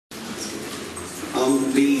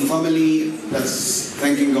The family that's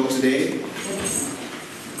thanking God today,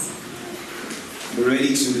 be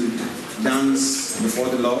ready to dance before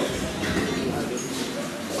the Lord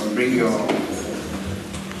and bring your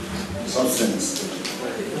substance.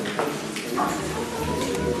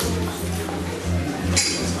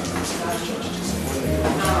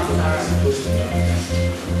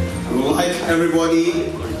 I would like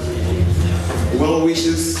everybody, well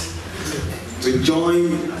wishes, to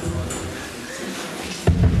join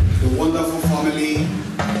the wonderful family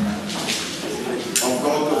of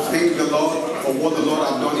God, to thank the Lord for what the Lord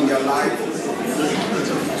has done in their life.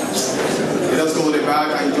 Let us go to the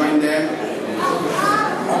back and join them.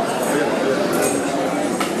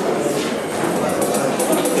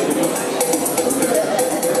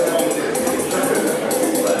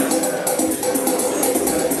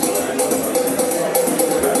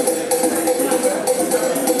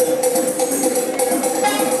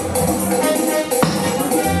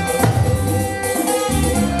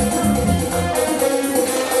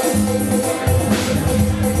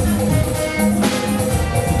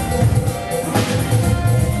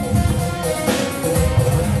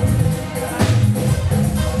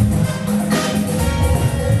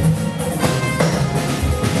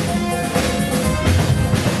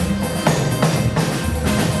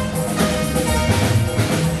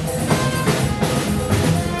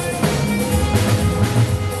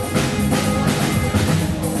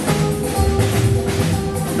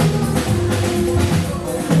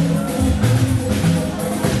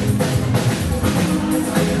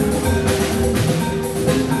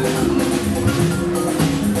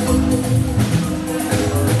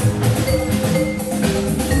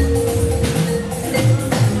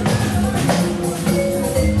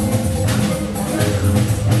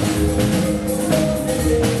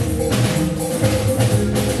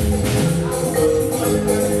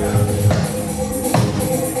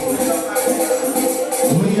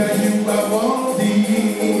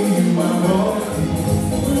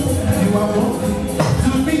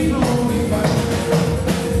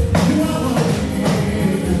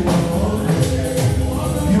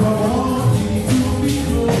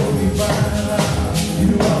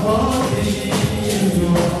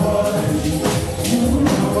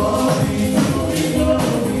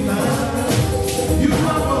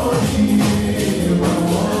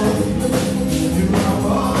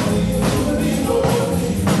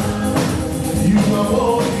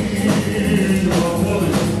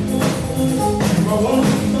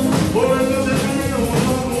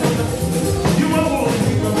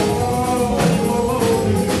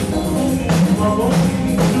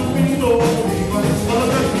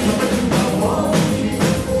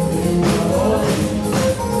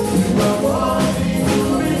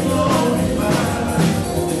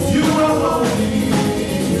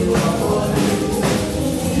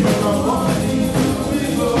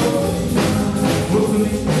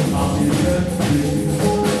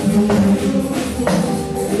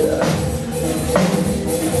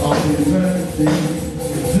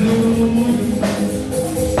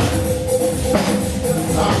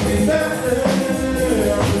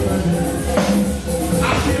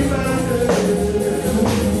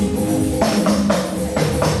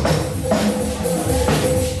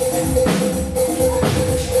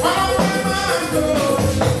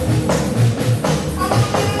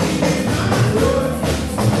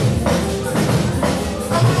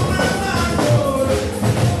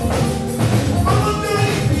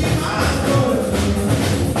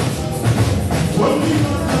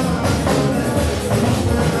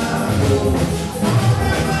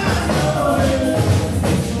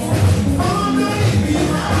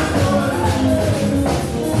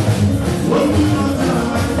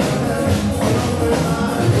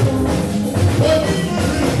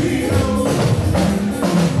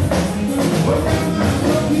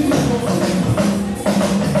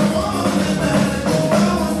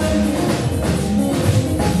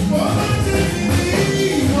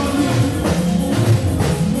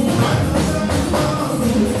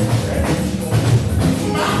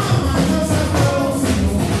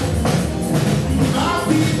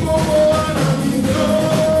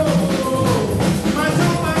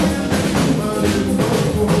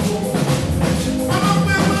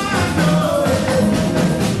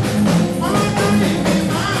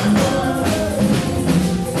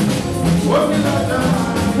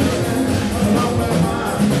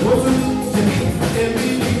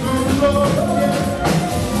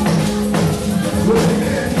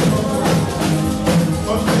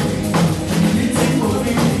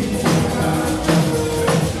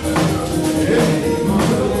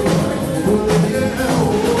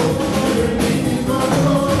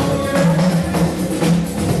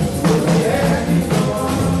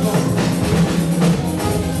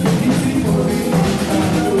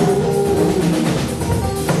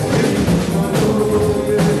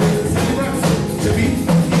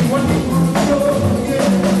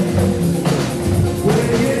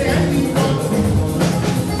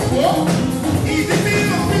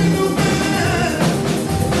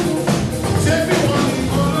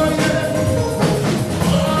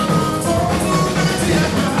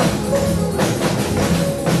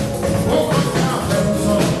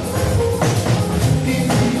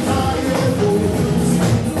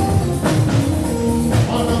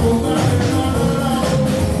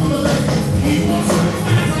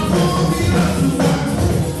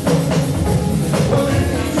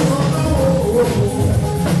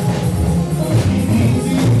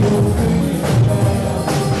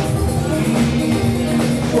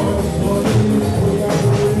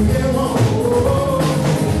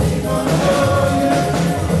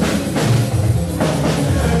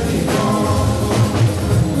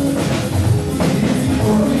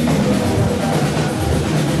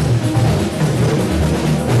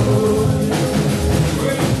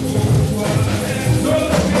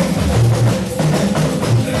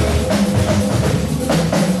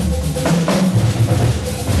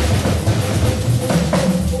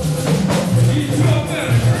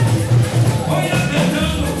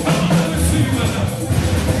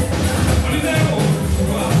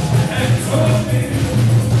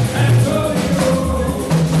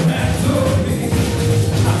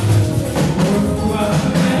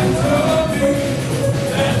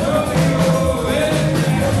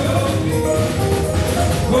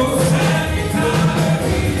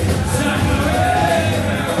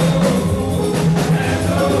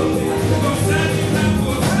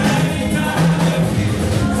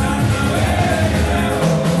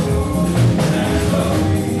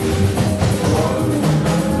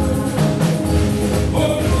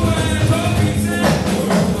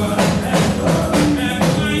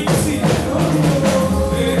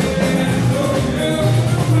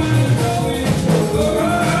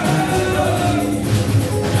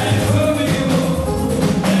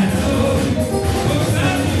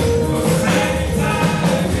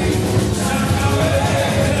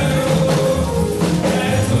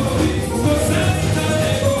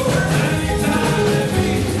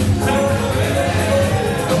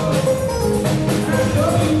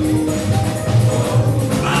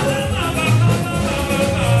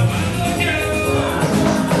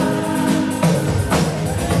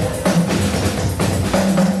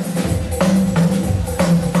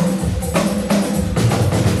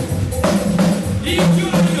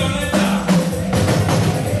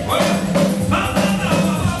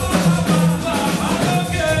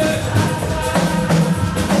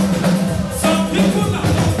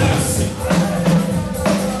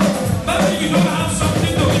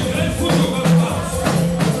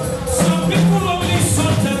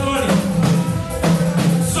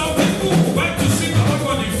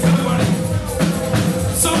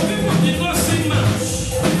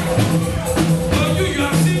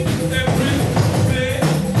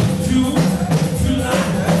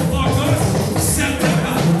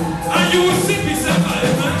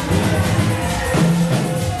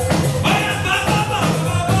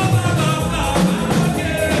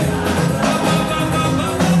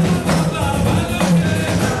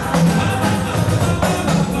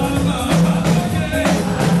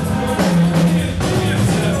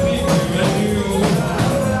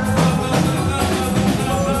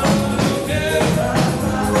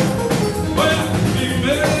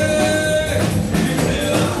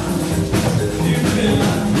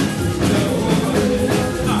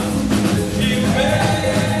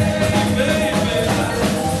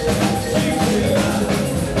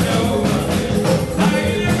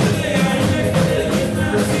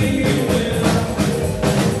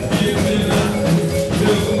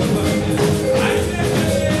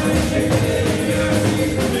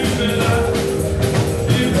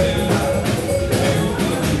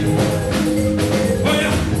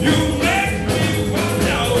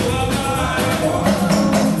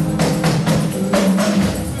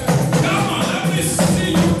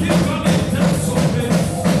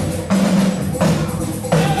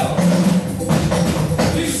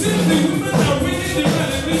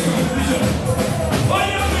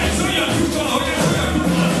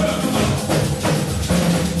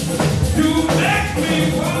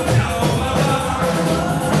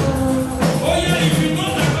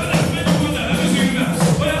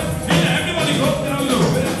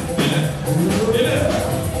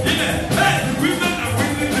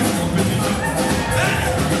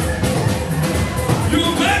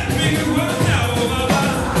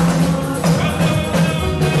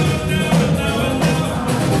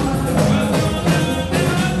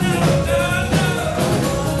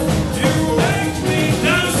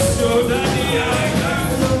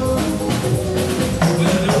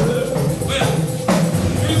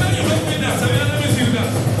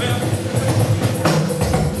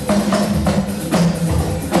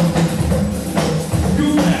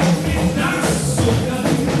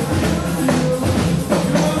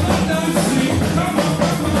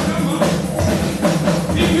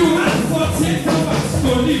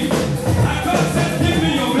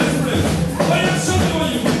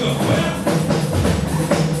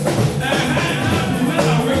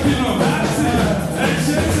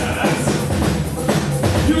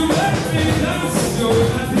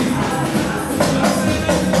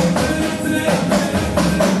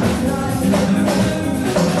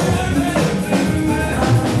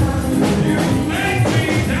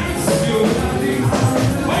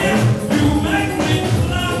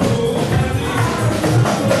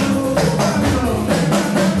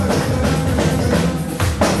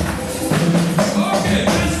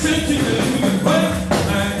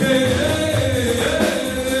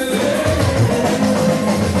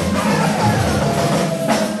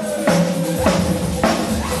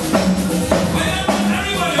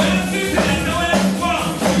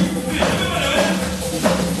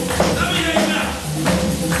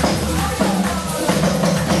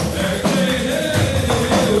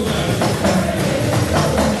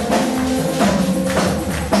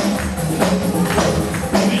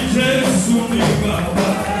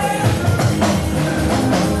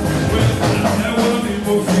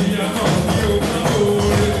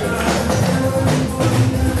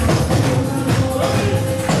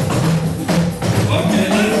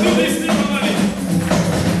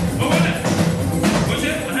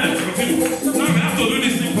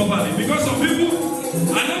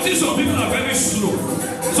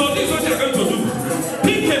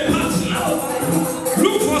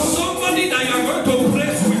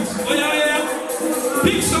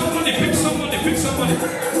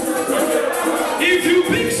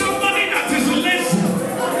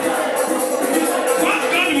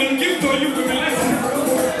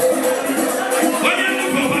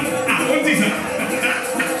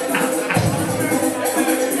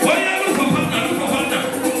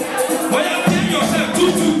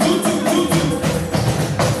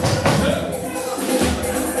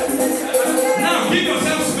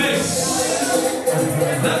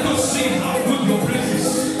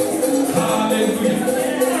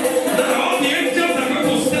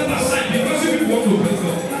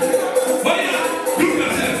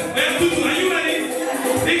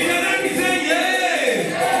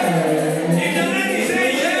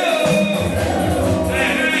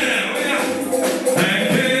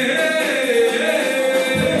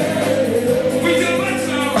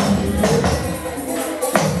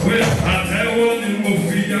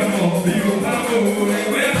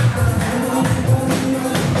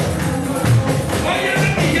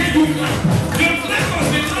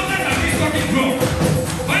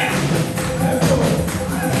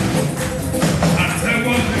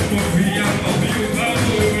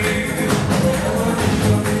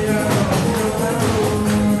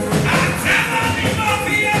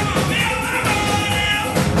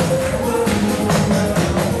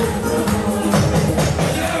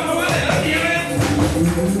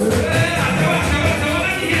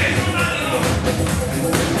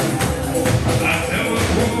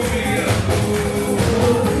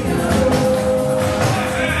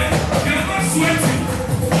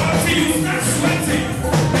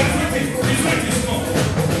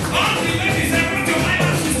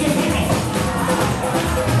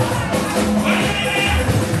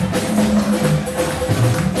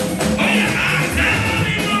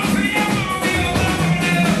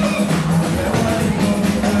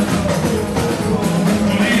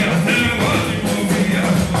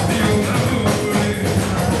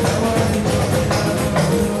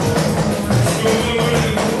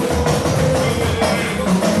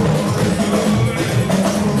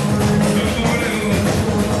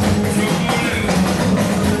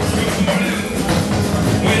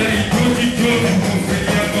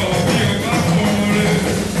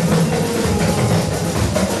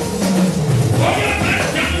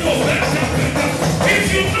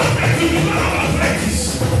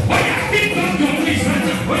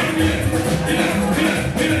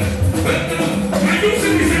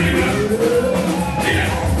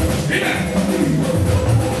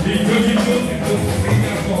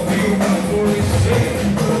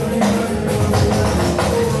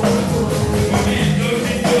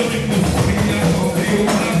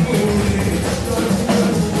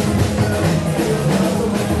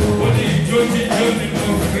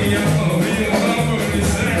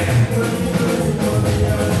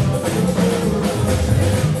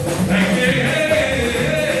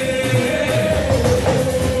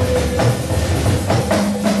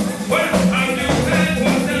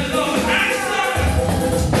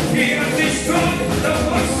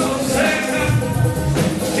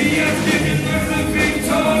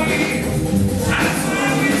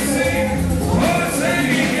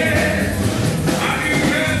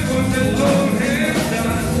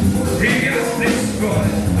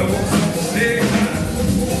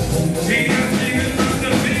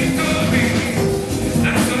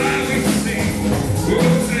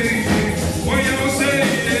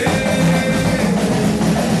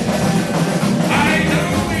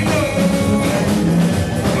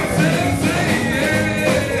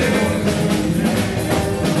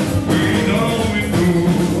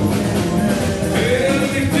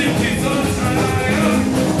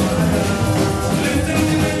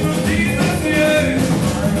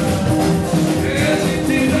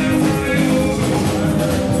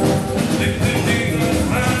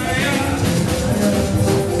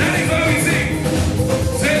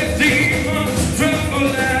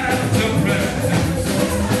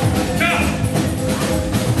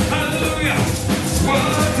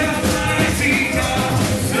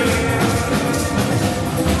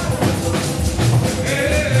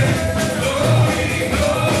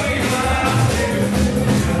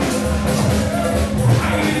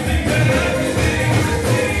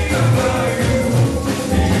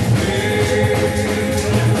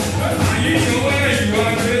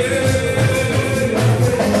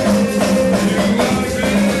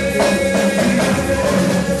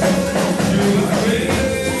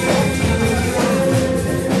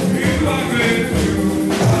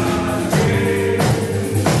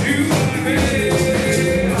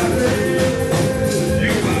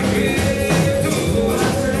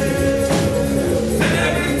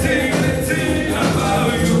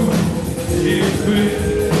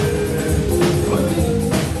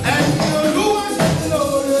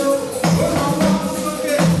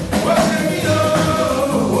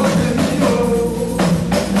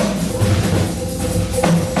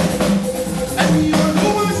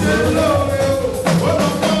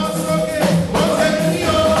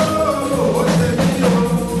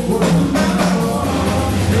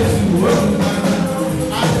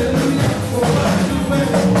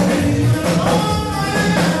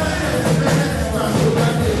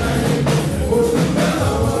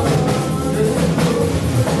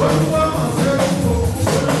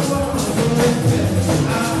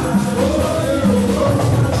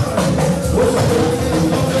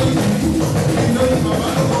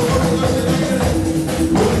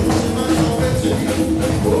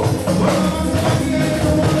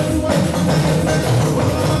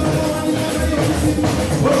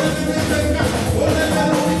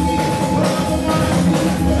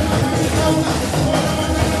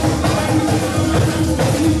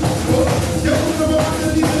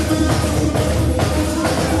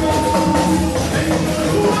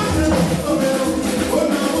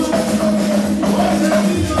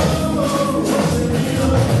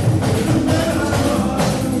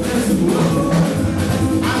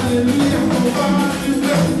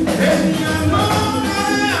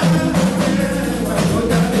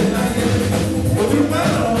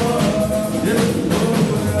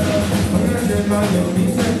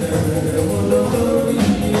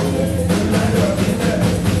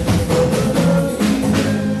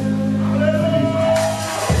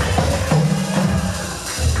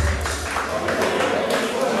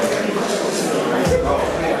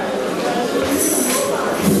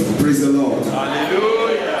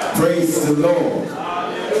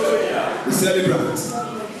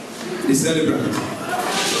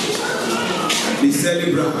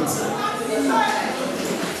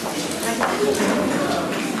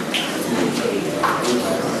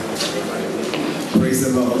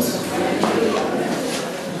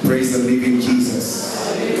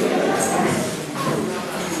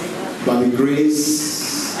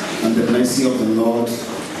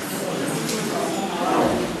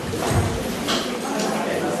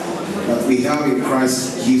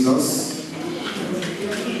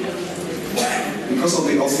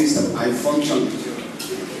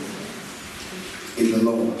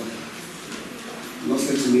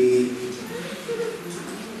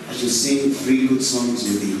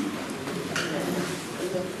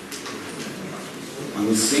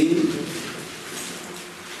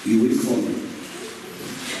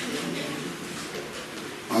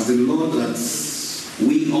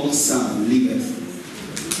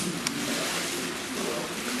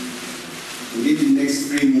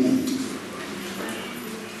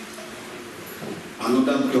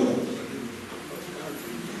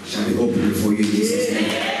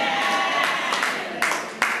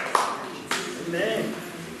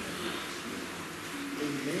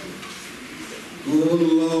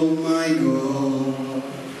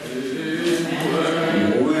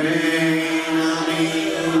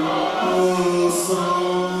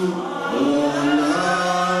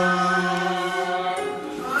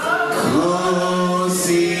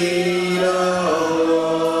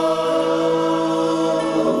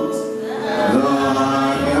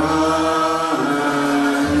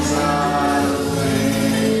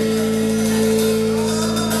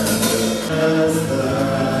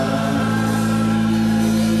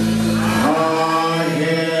 Ah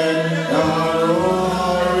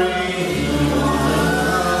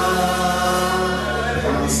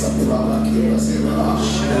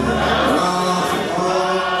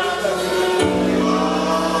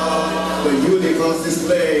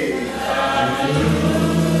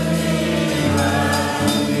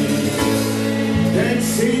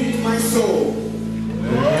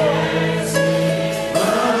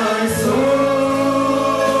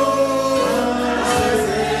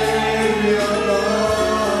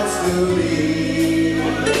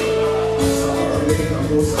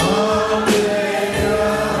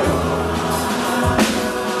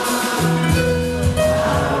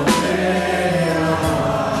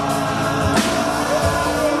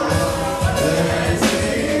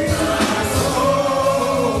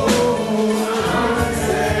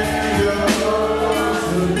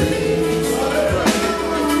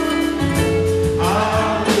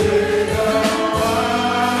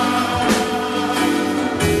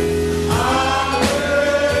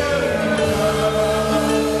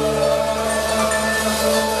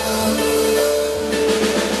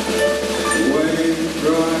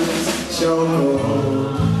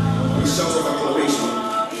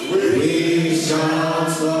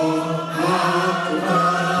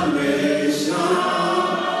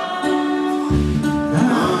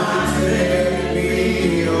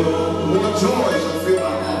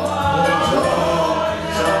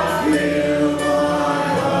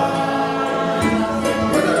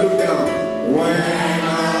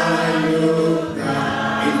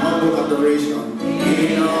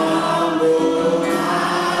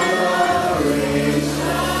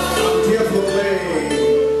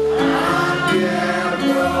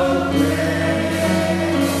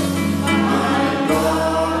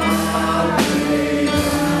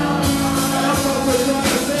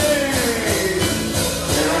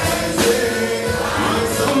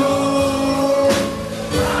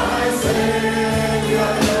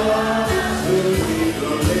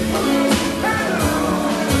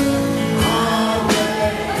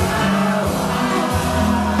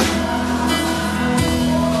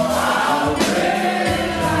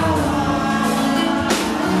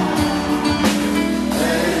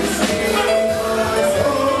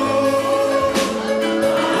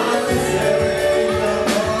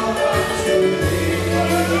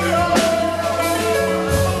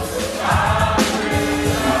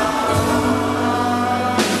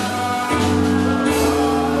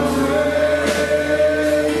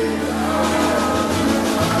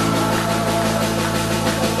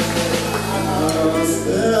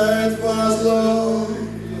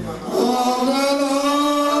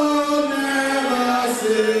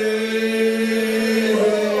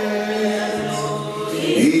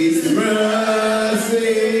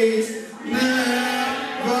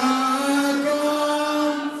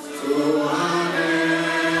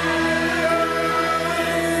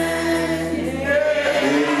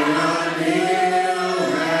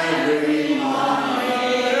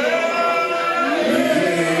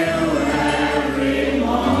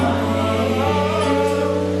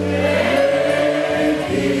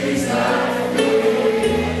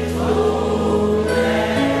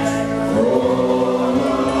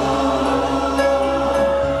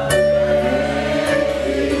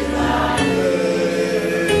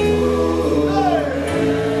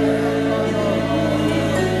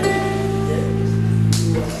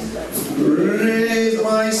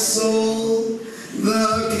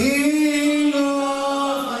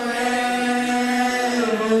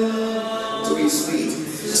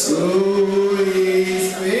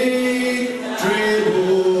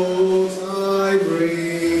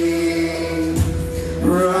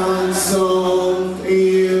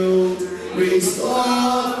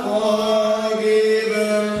Restore,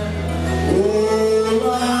 forgiven, who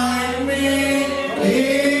like me,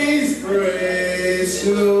 His praise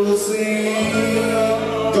to sing.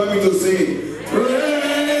 Join me to sing.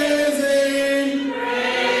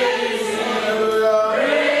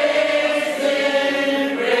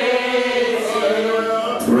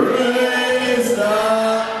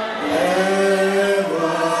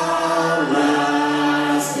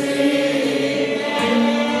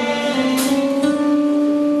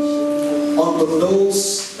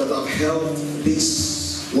 Those that have helped this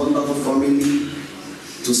wonderful family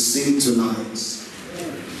to sing tonight,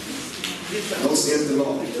 thus says the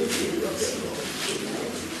Lord.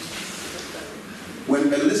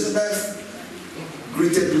 When Elizabeth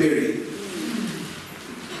greeted Mary,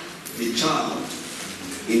 the child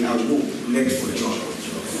in her womb leapt for joy.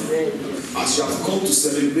 As you have come to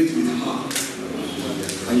celebrate with her,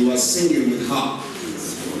 and you are singing with her,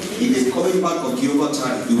 in the coming back of Jehovah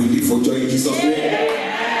time, you will live for joy in Jesus' name. Amen.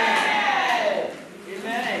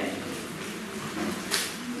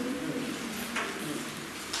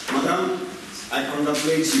 Madam, I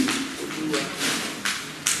congratulate you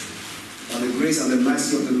on the grace and the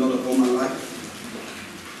mercy of the Lord upon my life.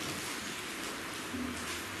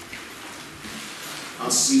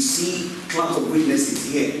 As you see cloud of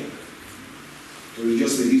witnesses here to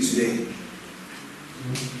rejoice with you today,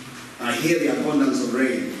 I hear the abundance of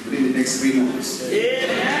rain within the next 3 months. It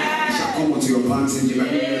shall come unto your plants in the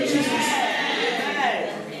name of Jesus.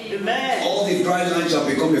 Amen. All the dry land shall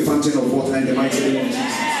become a fountain of water in the mighty name of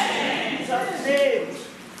Jesus.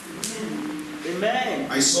 Amen.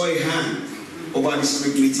 I saw a hand over this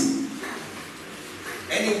quick meeting.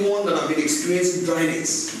 Anyone that have been experiencing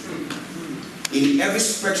dryness in every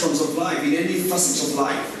spectrum of life, in any facet of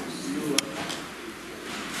life,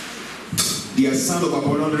 the sound of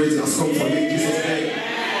Motunrayd has come for you in Jesus' name.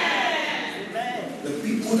 The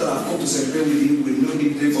people that have come to celebrate with you will know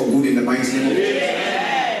Him for good in the mighty name of Jesus.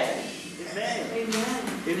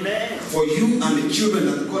 Amen. For you and the children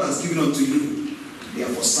that God has given unto you, they are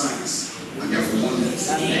for signs and they are for wonders.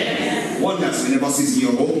 Amen. Wonders will never cease in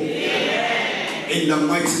your home. In the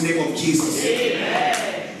mighty name of Jesus.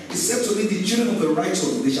 He said to me, the children of the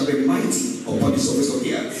righteous, they shall be mighty upon the surface of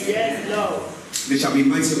the earth. Yes, Lord. They shall be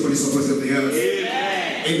mighty upon the surface of the earth.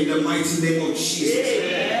 Amen. In the mighty name of Jesus.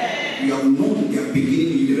 Amen. We have known their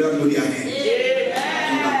beginning, you did not know their end.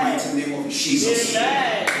 Amen. In the mighty name of Jesus.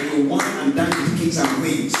 Amen. We will wine and dine with kings and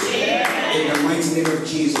queens. Amen. In the mighty name of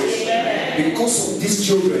Jesus. Amen. Because of these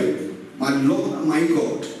children, my Lord and my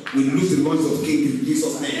God will lose the voice of kings in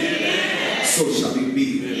Jesus' name. Amen. So shall it be.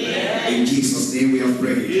 Amen. In Jesus' name we have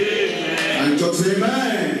prayed. Amen. And just say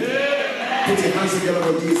amen. Amen. Put your hands together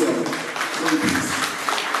for Jesus.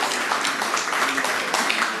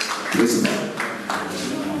 Praise the Lord.